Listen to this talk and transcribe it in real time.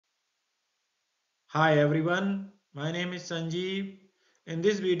Hi everyone, my name is Sanjeev. In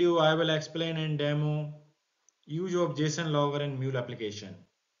this video, I will explain and demo use of JSON Logger in Mule application.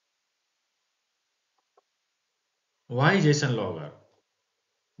 Why JSON Logger?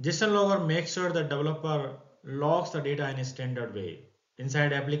 JSON Logger makes sure the developer logs the data in a standard way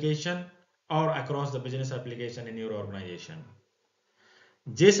inside application or across the business application in your organization.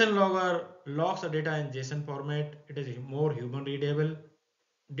 JSON Logger logs the data in JSON format. It is more human readable.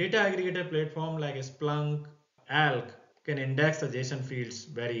 Data aggregator platform like Splunk, Alk can index the JSON fields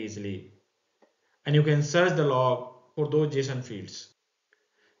very easily, and you can search the log for those JSON fields.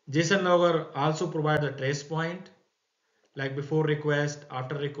 JSON Logger also provides a trace point like before request,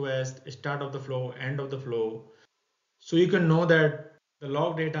 after request, start of the flow, end of the flow. So you can know that the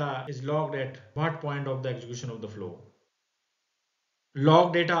log data is logged at what point of the execution of the flow.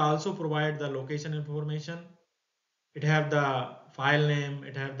 Log data also provide the location information. It have the file name,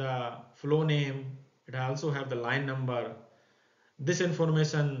 it have the flow name, it also have the line number. This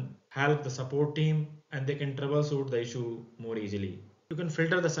information help the support team and they can troubleshoot the issue more easily. You can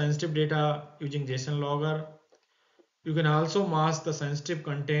filter the sensitive data using JSON Logger. You can also mask the sensitive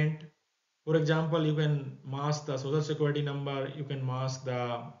content. For example, you can mask the social security number, you can mask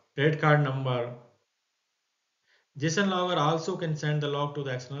the credit card number. JSON Logger also can send the log to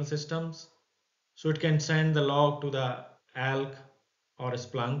the external systems. So it can send the log to the Alk or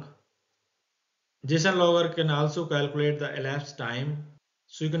Splunk. JSON Logger can also calculate the elapsed time.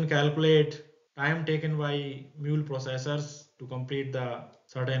 So you can calculate time taken by Mule processors to complete the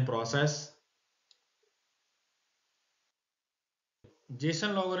certain process.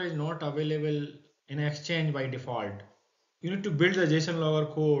 JSON Logger is not available in Exchange by default. You need to build the JSON Logger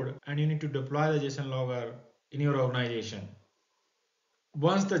code and you need to deploy the JSON Logger in your organization.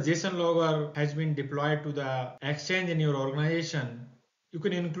 Once the JSON Logger has been deployed to the Exchange in your organization, you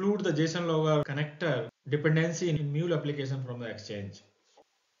can include the JSON Logger connector dependency in Mule application from the Exchange.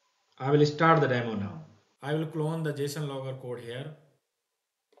 I will start the demo now. I will clone the JSON Logger code here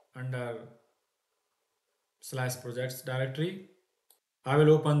under /projects directory. I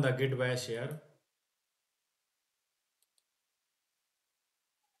will open the git bash here.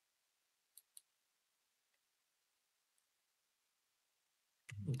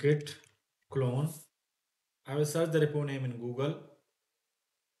 Git clone. I will search the repo name in Google.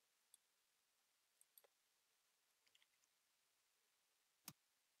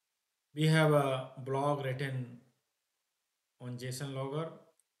 We have a blog written on JSON Logger.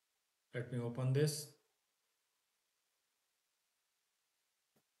 Let me open this.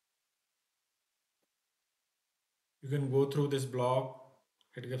 You can go through this blog.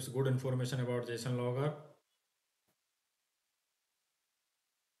 It gives good information about JSON Logger.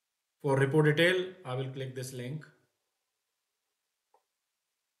 For repo detail, I will click this link.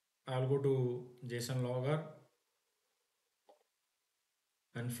 I will go to JSON Logger.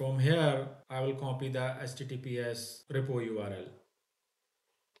 And from here, I will copy the HTTPS repo URL.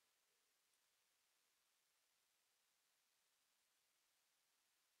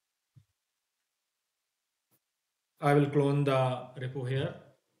 I will clone the repo here.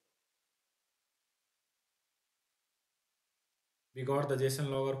 We got the JSON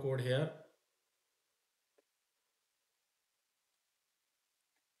Logger code here.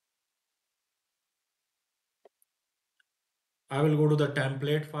 I will go to the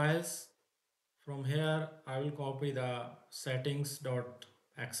template files. From here, I will copy the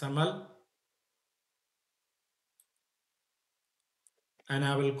settings.xml and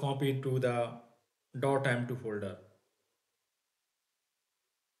I will copy it to the .m2 folder.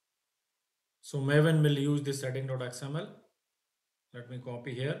 So Maven will use this setting.xml. Let me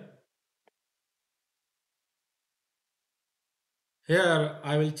copy here. Here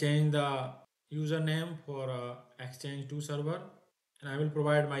I will change the username for Exchange 2 server and I will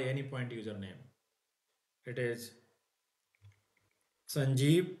provide my Anypoint username. It is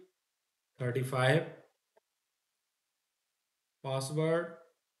Sanjeev 35, password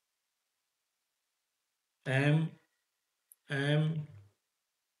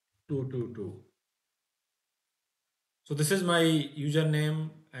M222. So this is my username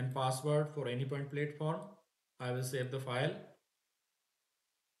and password for Anypoint platform. I will save the file.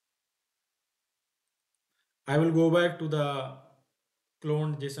 I will go back to the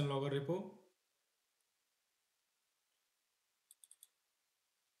cloned JSON Logger repo.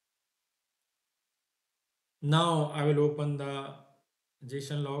 Now I will open the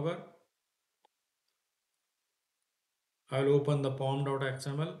JSON Logger. I will open the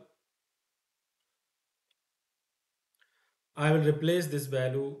pom.xml. I will replace this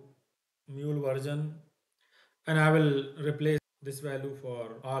value Mule version and I will replace this value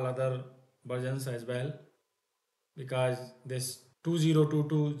for all other versions as well, because this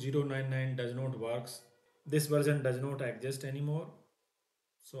 2022.099 does not works. This version does not exist anymore.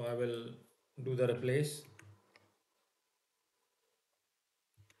 So I will do the replace,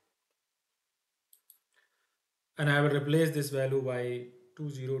 and I will replace this value by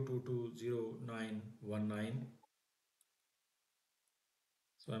 2022.0.919.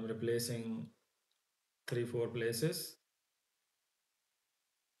 So I'm replacing 3-4 places.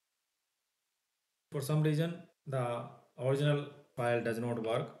 For some reason, the original file does not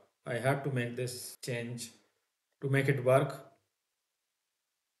work. I have to make this change to make it work.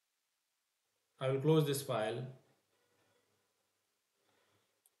 I will close this file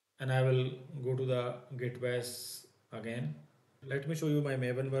and I will go to the git bash again. Let me show you my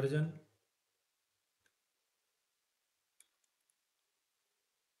Maven version.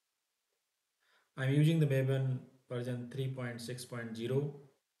 I'm using the Maven version 3.6.0.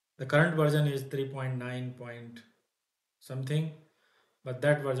 The current version is 3.9 point something, but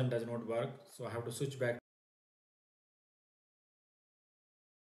that version does not work. So I have to switch back.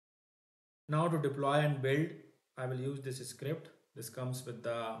 Now to deploy and build, I will use this script. This comes with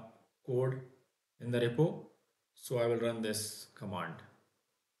the code in the repo. So I will run this command.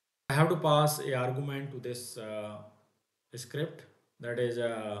 I have to pass a argument to this script, that is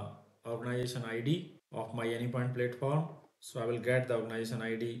organization ID of my Anypoint platform. So I will get the organization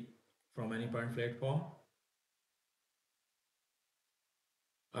ID from Anypoint platform.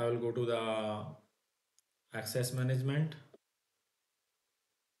 I will go to the access management.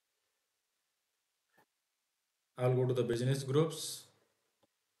 I will go to the business groups.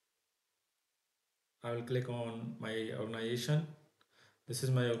 I will click on my organization. This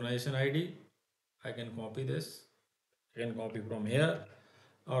is my organization ID. I can copy this. I can copy from here,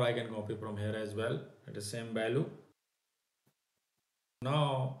 or I can copy from here as well at the same value.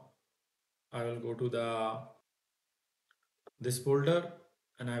 Now I will go to this folder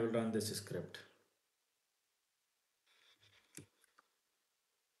and I will run this script.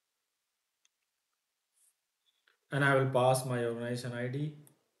 And I will pass my organization ID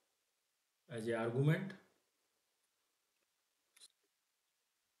as a argument.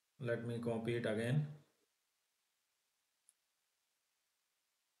 Let me copy it again.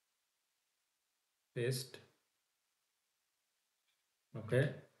 Paste.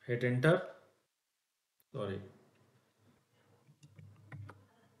 Okay. Hit enter. Sorry.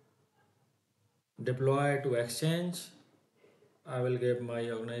 Deploy to Exchange. I will give my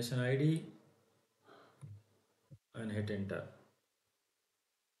organization ID and hit enter.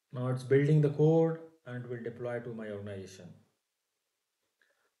 Now it's building the code and will deploy to my organization.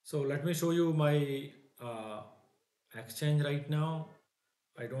 So let me show you my uh, Exchange right now.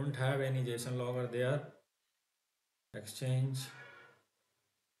 I don't have any JSON logger there. Exchange,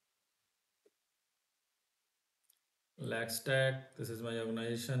 lag stack. This is my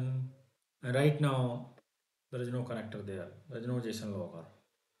organization. And right now, there is no connector there. There is no JSON logger.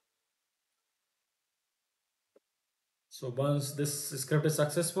 So once this script is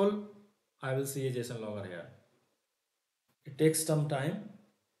successful, I will see a JSON logger here. It takes some time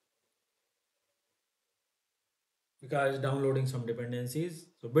because it's downloading some dependencies.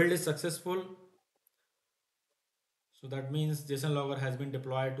 So build is successful. So that means JSON logger has been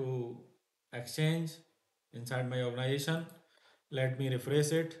deployed to Exchange inside my organization. Let me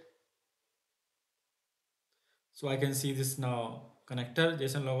refresh it. So I can see this now connector,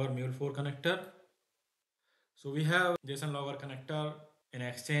 JSON logger Mule 4 connector. So we have JSON logger connector in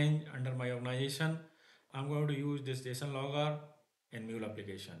Exchange under my organization. I'm going to use this JSON logger in Mule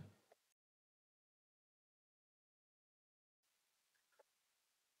application.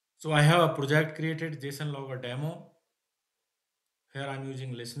 So I have a project created, JSON logger demo. Here I'm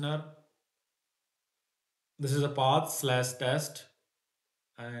using listener. This is a path/test,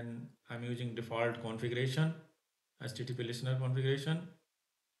 and I'm using default configuration, HTTP listener configuration.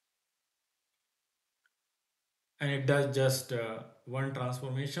 And it does just one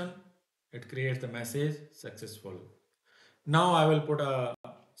transformation. It creates the message successful. Now I will put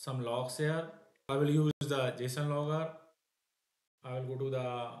some logs here. I will use the JSON logger. I will go to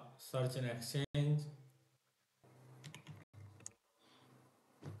the search in Exchange.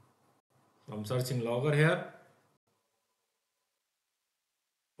 I'm searching logger here.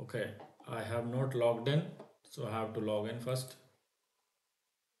 Okay, I have not logged in, so I have to log in first.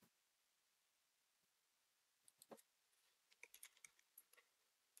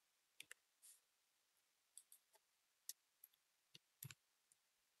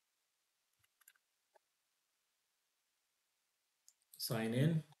 Sign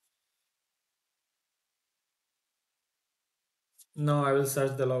in. Now I will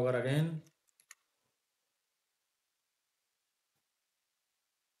search the logger again.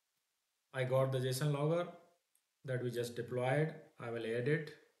 I got the JSON logger that we just deployed. I will add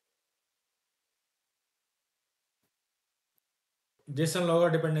it. JSON logger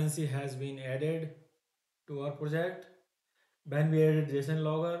dependency has been added to our project. When we added JSON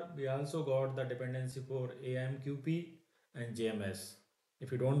logger, we also got the dependency for AMQP and JMS.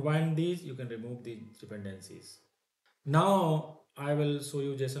 If you don't want these, you can remove these dependencies. Now I will show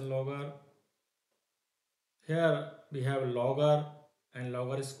you JSON logger. Here we have logger and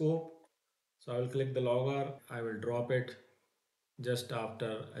logger scope. So I will click the logger. I will drop it just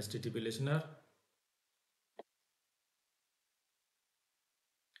after HTTP listener.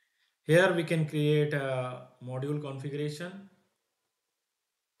 Here we can create a module configuration.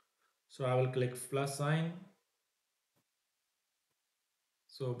 So I will click plus sign.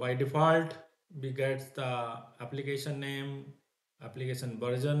 So by default, we get the application name, application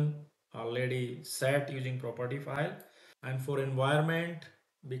version already set using property file. And for environment,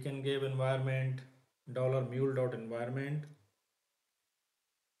 we can give environment $mule.environment.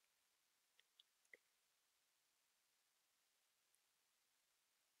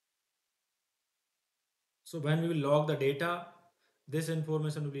 So when we will log the data, this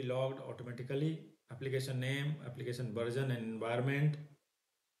information will be logged automatically. Application name, application version, and environment.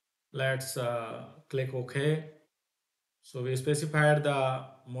 Let's click OK. So we specified the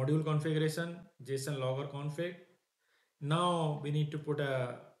module configuration, JSON logger config. Now we need to put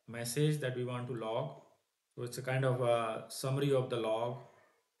a message that we want to log. So it's a kind of a summary of the log.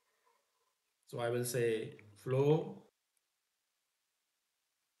 So I will say flow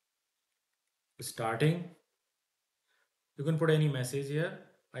starting. You can put any message here.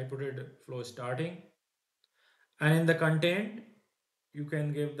 I put it flow starting. And in the content, you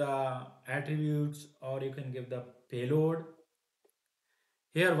can give the attributes or you can give the payload.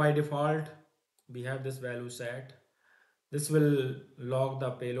 Here by default, we have this value set. This will log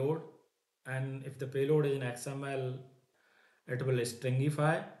the payload. And if the payload is in XML, it will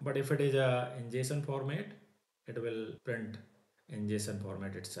stringify. But if it is in JSON format, it will print in JSON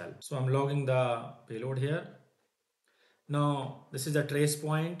format itself. So I'm logging the payload here. Now this is a trace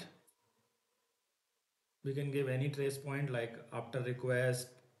point. We can give any trace point like after request,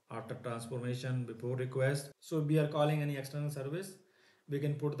 after transformation, before request. So we are calling any external service. We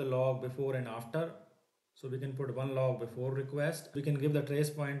can put the log before and after. So we can put one log before request. We can give the trace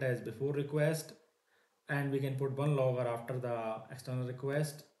point as before request, and we can put one logger after the external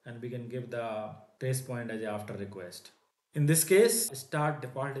request, and we can give the trace point as after request. In this case, start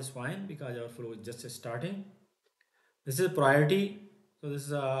default is fine because our flow is just starting. This is priority. So this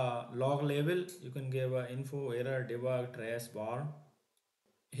is a log label. You can give info, error, debug, trace, bar.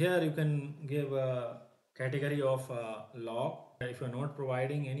 Here you can give a category of log. If you're not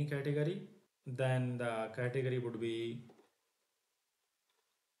providing any category, then the category would be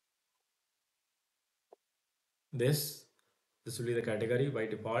this. This will be the category by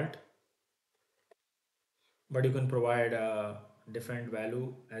default. But you can provide a different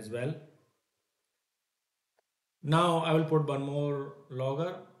value as well. Now I will put one more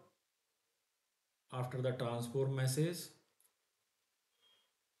logger after the transform message.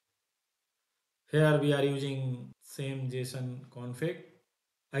 Here we are using same JSON config.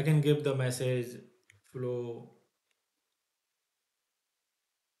 I can give the message flow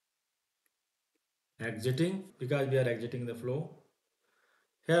exiting because we are exiting the flow.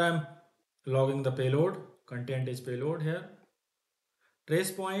 Here I'm logging the payload. Content is payload here.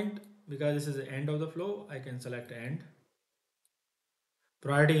 Trace point, because this is the end of the flow, I can select end.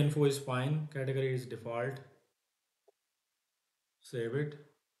 Priority info is fine. Category is default. Save it.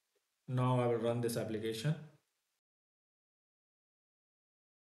 Now I will run this application.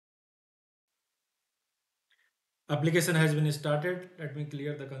 Application has been started. Let me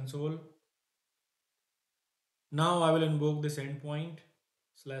clear the console. Now I will invoke this endpoint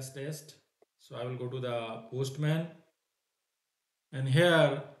 /test. So I will go to the postman, and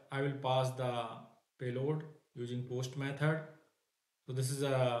here I will pass the payload using post method. So this is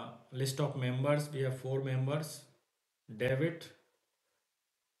a list of members. We have 4 members: David,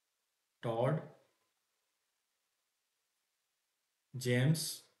 Todd,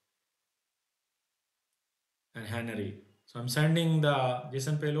 James, and Henry. So I'm sending the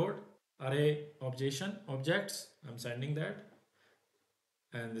JSON payload array of JSON objects. I'm sending that,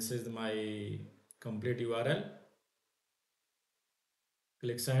 and this is my complete URL.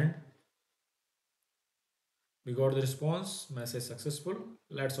 Click send. We got the response, message successful.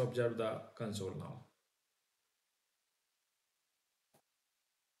 Let's observe the console now.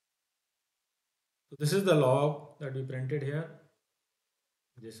 So this is the log that we printed here,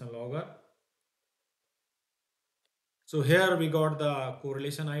 JSON logger. So here we got the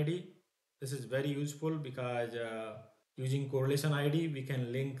correlation ID. This is very useful because using correlation ID, we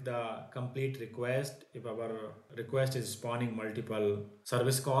can link the complete request. If our request is spawning multiple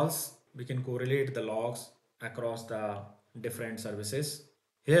service calls, we can correlate the logs across the different services.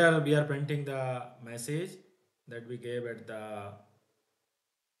 Here we are printing the message that we gave at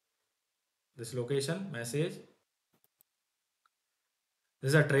this location message. This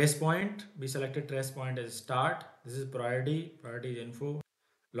is a trace point. We selected trace point as start. This is priority. Priority is info.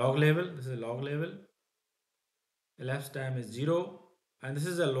 Log level. This is log level. Elapsed time is 0. And this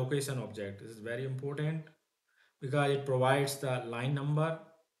is a location object. This is very important because it provides the line number.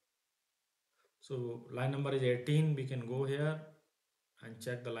 So line number is 18. We can go here and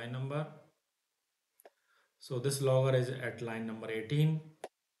check the line number. So this logger is at line number 18.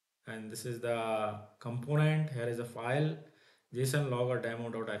 And this is the component. Here is a file, JSON Logger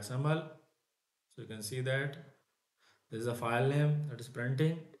demo.xml. So you can see that this is a file name that is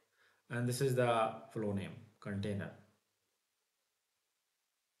printing, and this is the flow name container.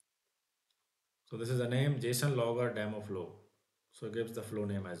 So this is the name JSON Logger demo flow. So it gives the flow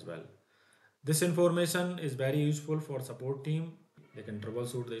name as well. This information is very useful for support team. They can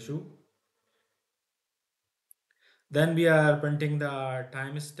troubleshoot the issue. Then we are printing the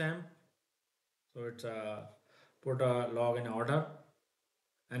timestamp. So it's put a log in order.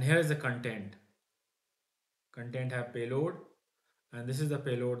 And here is the content. Content have payload. And this is the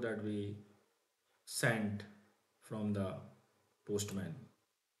payload that we sent from the postman.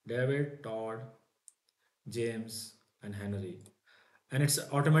 David, Todd, James, and Henry. And it's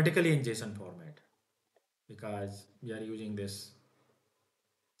automatically in JSON format because we are using this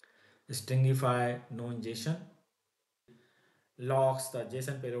stringify known JSON. Locks the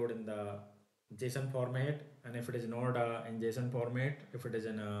JSON payload in the JSON format, and if it is not in JSON format, if it is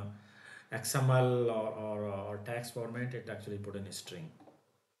in a XML or text format, it actually put in a string.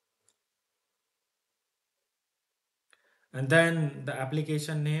 And then the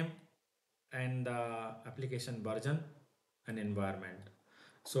application name and the application version and environment.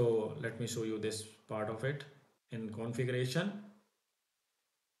 So let me show you this part of it. In configuration,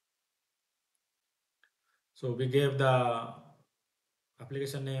 so we gave the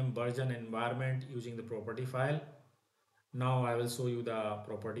application name, version, environment using the property file. Now I will show you the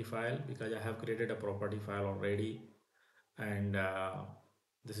property file because I have created a property file already, and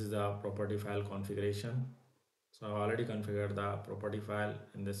this is the property file configuration. So I've already configured the property file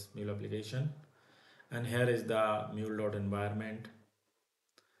in this Mule application, and here is the mule.environment.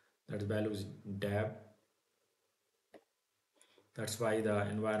 That value is dev. That's why the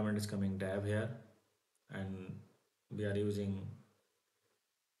environment is coming dev here, and we are using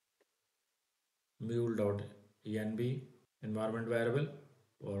mule.env environment variable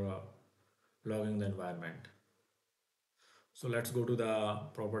for logging the environment. So let's go to the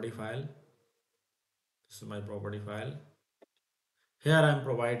property file. This is my property file. Here I am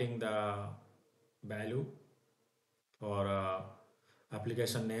providing the value for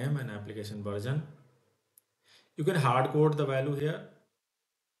application name and application version. You can hard code the value here.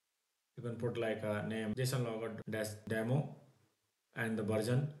 You can put like a name JSON Logger demo and the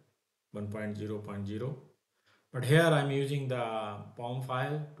version 1.0.0. But here I'm using the POM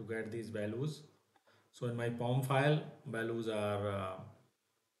file to get these values. So in my POM file, values are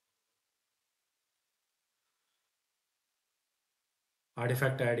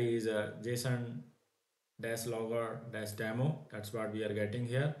artifact ID is JSON -logger -demo. That's what we are getting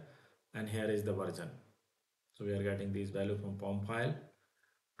here. And here is the version. So we are getting these value from POM file.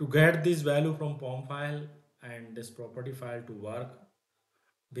 To get this value from POM file and this property file to work,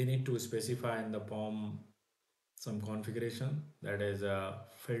 we need to specify in the POM some configuration, that is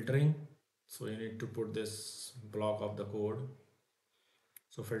filtering. So you need to put this block of the code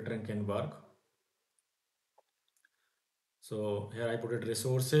so filtering can work. So here I put it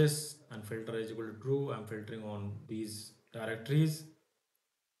resources and filter is equal to true. I'm filtering on these directories,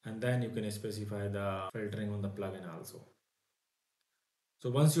 and then you can specify the filtering on the plugin also. So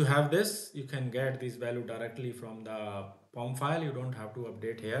once you have this, you can get this value directly from the POM file. You don't have to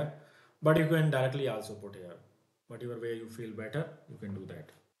update here, but you can directly also put here. Whatever way you feel better, you can do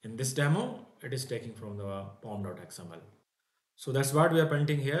that. In this demo, it is taking from the pom.xml. So that's what we are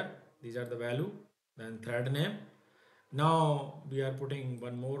printing here. These are the value, then thread name. Now we are putting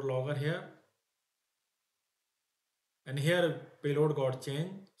one more logger here. And here payload got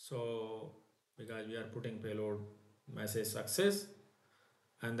changed. So because we are putting payload message success,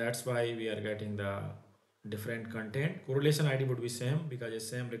 and that's why we are getting the different content. Correlation ID would be same because it's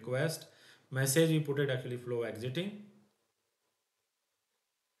same request. Message we put it actually flow exiting.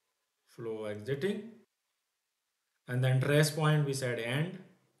 Flow exiting. And then trace point we said end.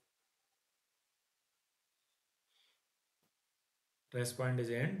 Trace point is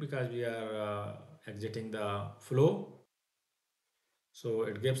end because we are exiting the flow. So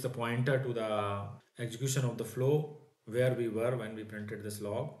it gives the pointer to the execution of the flow where we were when we printed this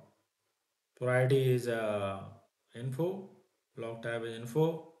log. Priority is info, log type is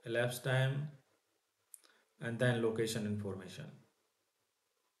info, elapsed time, and then location information.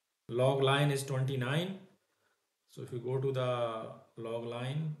 Log line is 29. So if you go to the log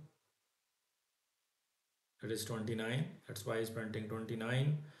line, it is 29. That's why it's printing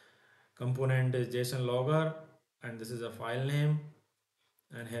 29. Component is JSON Logger, and this is a file name,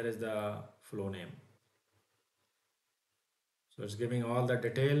 and here is the flow name. So it's giving all the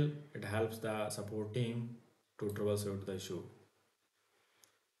detail. It helps the support team to troubleshoot the issue.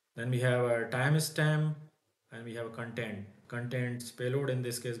 Then we have a timestamp and we have a content. Content's payload in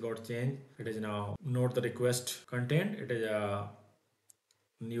this case got changed. It is now not the request content. It is a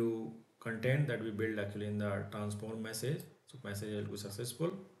new content that we build actually in the transform message. So message will be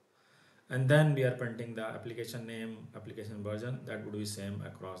successful. And then we are printing the application name, application version that would be same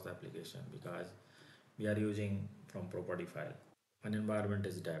across the application because we are using from property file. An environment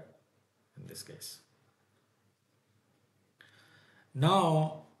is dev in this case.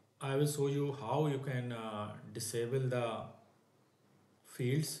 Now I will show you how you can disable the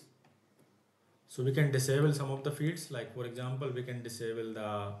fields. So we can disable some of the fields, like for example we can disable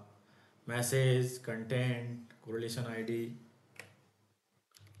the message, content, correlation ID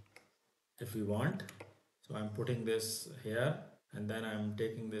if we want. So I'm putting this here and then I'm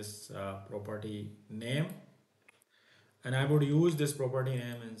taking this property name, and I would use this property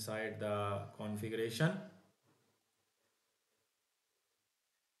name inside the configuration.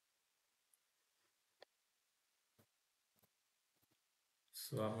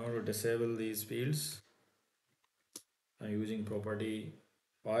 So I'm going to disable these fields. I'm using property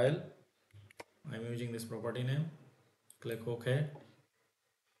file. I'm using this property name. Click OK.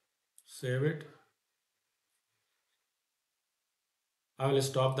 Save it. I will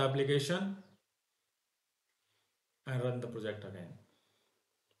stop the application and run the project again.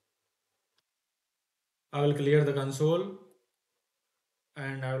 I will clear the console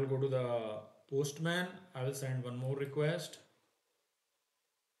and I will go to the postman. I will send one more request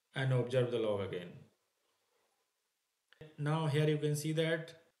and observe the log again. Now here you can see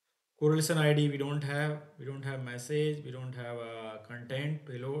that correlation ID we don't have message, we don't have a content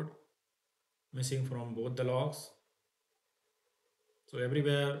payload, missing from both the logs. So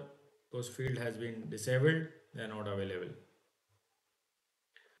everywhere those field has been disabled, they are not available.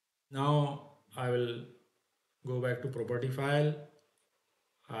 Now I will go back to property file.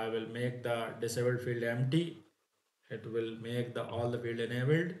 I will make the disabled field empty. It will make all the field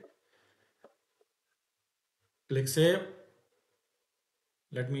enabled. Click save.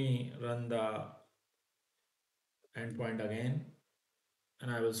 Let me run the endpoint again and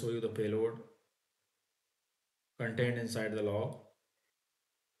I will show you the payload contained inside the log.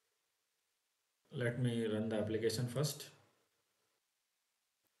 Let me run the application first.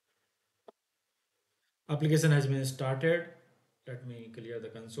 Application has been started. Let me clear the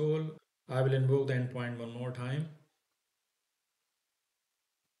console. I will invoke the endpoint one more time.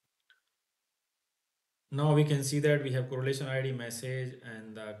 Now we can see that we have correlation ID, message,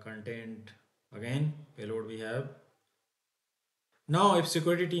 and the content again, payload we have. Now if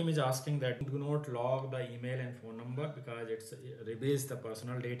security team is asking that do not log the email and phone number because it reveals the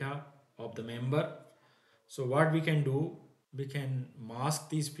personal data of the member. So what we can do, we can mask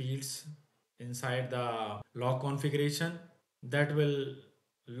these fields inside the log configuration that will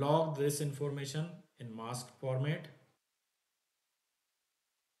log this information in masked format.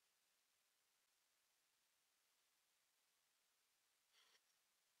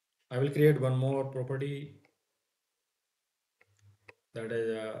 I will create one more property that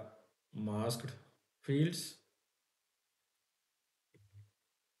is masked fields.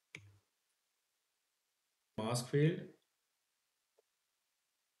 Mask field,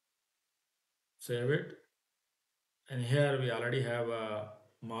 save it, and here we already have a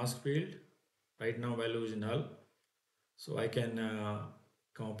mask field. Right now value is null, so I can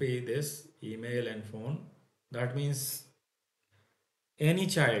copy this email and phone. That means any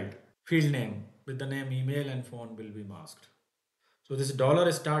child field name with the name email and phone will be masked. So this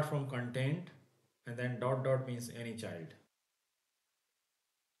dollar start from content and then dot dot means any child.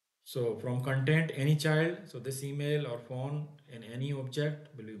 So from content any child, so this email or phone in any object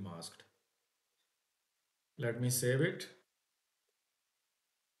will be masked. Let me save it.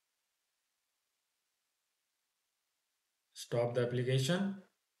 Stop the application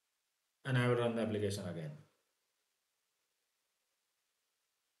and I will run the application again.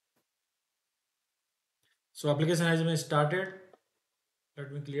 So application has been started.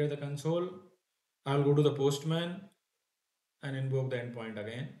 Let me clear the console. I'll go to the postman and invoke the endpoint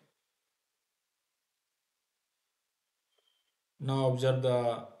again. Now observe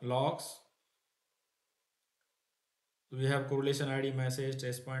the logs. We have correlation ID, message,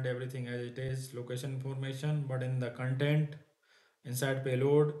 trace point, everything as it is, location information, but in the content, inside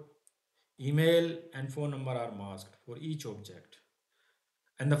payload, email and phone number are masked for each object.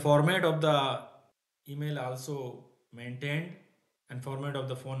 And the format of the email also maintained, and format of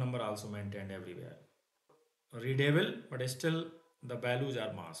the phone number also maintained everywhere. Readable, but still the values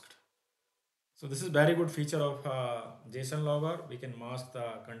are masked. So this is very good feature of JSON logger. We can mask the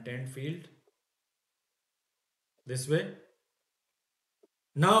content field this way.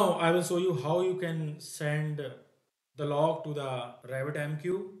 Now I will show you how you can send the log to the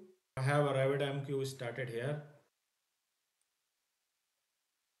RabbitMQ. I have a RabbitMQ started here.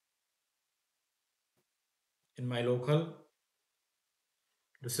 In my local,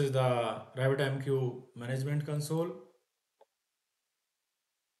 this is the RabbitMQ management console.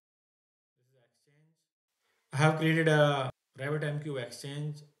 This is Exchange. I have created a RabbitMQ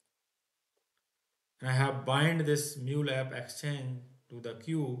Exchange, and I have bind this Mule App Exchange to the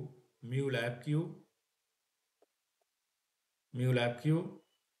queue Mule App queue, Mule App queue.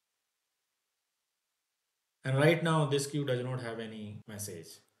 And right now this queue does not have any message.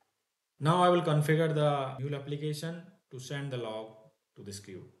 Now I will configure the Mule application to send the log to this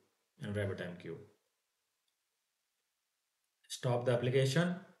queue in RabbitMQ. Stop the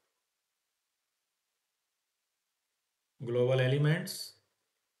application. Global elements.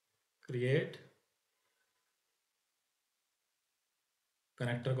 Create.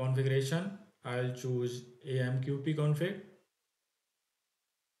 Connector configuration. I'll choose AMQP config.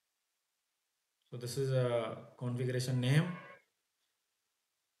 So this is a configuration name.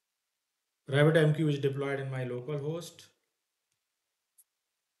 RabbitMQ is deployed in my local host.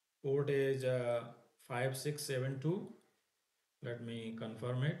 Port is 5672. Let me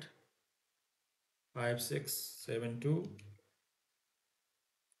confirm it. 5672.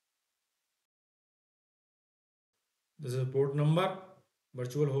 This is a port number.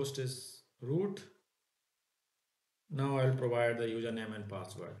 Virtual host is root. Now I'll provide the username and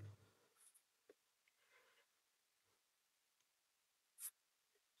password.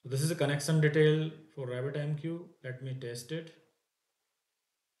 So this is a connection detail for RabbitMQ. Let me test it.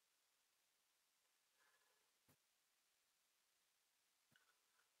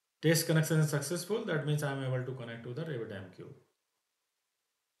 Test connection is successful. That means I am able to connect to the RabbitMQ.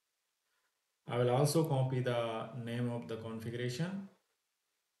 I will also copy the name of the configuration.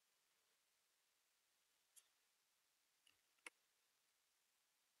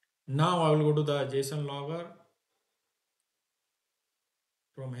 Now I will go to the JSON logger.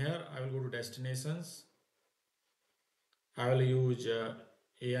 From here, I will go to destinations. I will use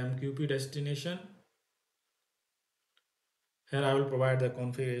AMQP destination. Here I will provide the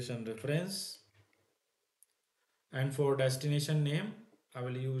configuration reference. And for destination name, I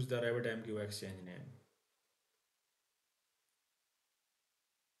will use the RabbitMQ exchange name.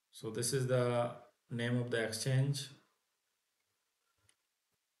 So this is the name of the exchange.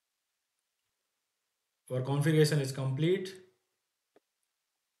 Our configuration is complete.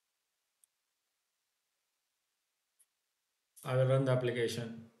 I will run the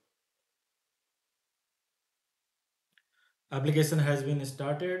application. Application has been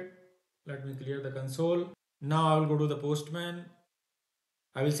started. Let me clear the console. Now I will go to the postman.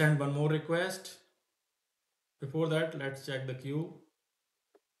 I will send one more request. Before that, let's check the queue.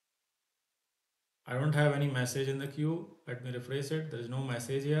 I don't have any message in the queue. Let me refresh it. There is no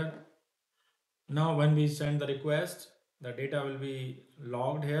message here. Now when we send the request, the data will be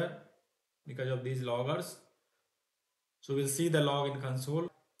logged here because of these loggers. So we'll see the log in console.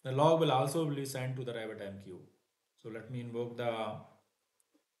 The log will also be sent to the RabbitMQ. So let me invoke the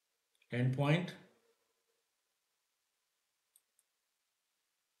endpoint.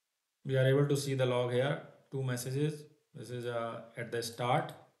 We are able to see the log here, two messages. This is at the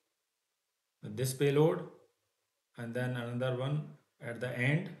start, this payload, and then another one at the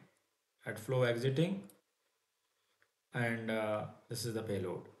end, at flow exiting, and this is the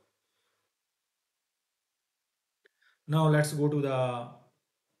payload. Now let's go to the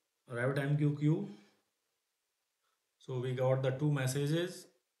RabbitMQ queue. So we got the two messages.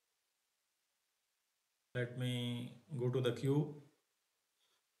 Let me go to the queue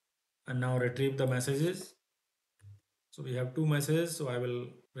and now retrieve the messages. So we have two messages. So I will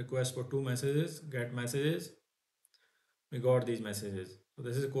request for two messages, get messages. We got these messages. So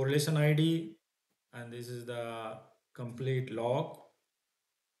this is correlation ID and this is the complete log,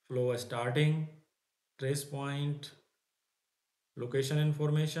 flow starting, trace point, location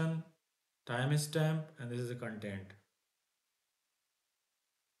information, timestamp, and this is the content.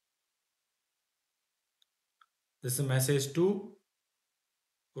 This is a message to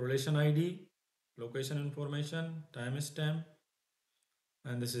correlation ID, location information, timestamp,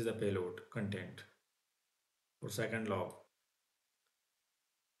 and this is the payload content for second log.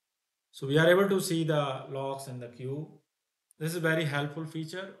 So we are able to see the logs in the queue. This is a very helpful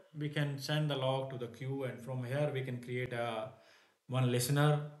feature. We can send the log to the queue, and from here we can create a one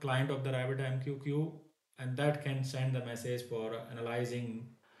listener client of the RabbitMQ queue, and that can send the message for analyzing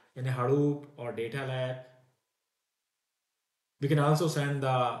in a Hadoop or data lake. We can also send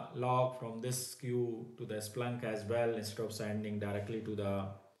the log from this queue to the Splunk as well, instead of sending directly to the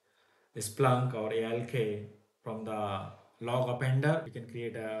Splunk or ALK from the log appender. We can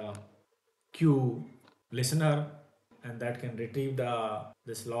create a queue listener, and that can retrieve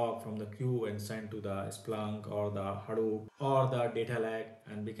this log from the queue and send to the Splunk or the Hadoop or the data lake,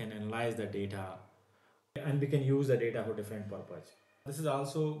 and we can analyze the data and we can use the data for different purpose. This is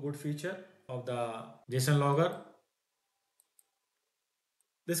also good feature of the JSON logger.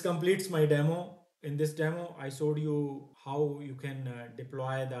 This completes my demo. In this demo, I showed you how you can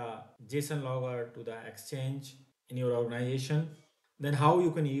deploy the JSON logger to the Exchange in your organization. Then how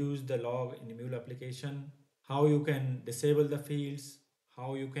you can use the log in the Mule application, how you can disable the fields,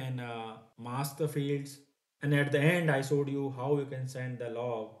 how you can mask the fields. And at the end, I showed you how you can send the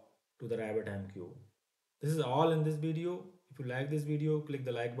log to the RabbitMQ. This is all in this video. If you like this video, click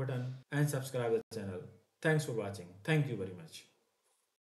the like button and subscribe the channel. Thanks for watching. Thank you very much.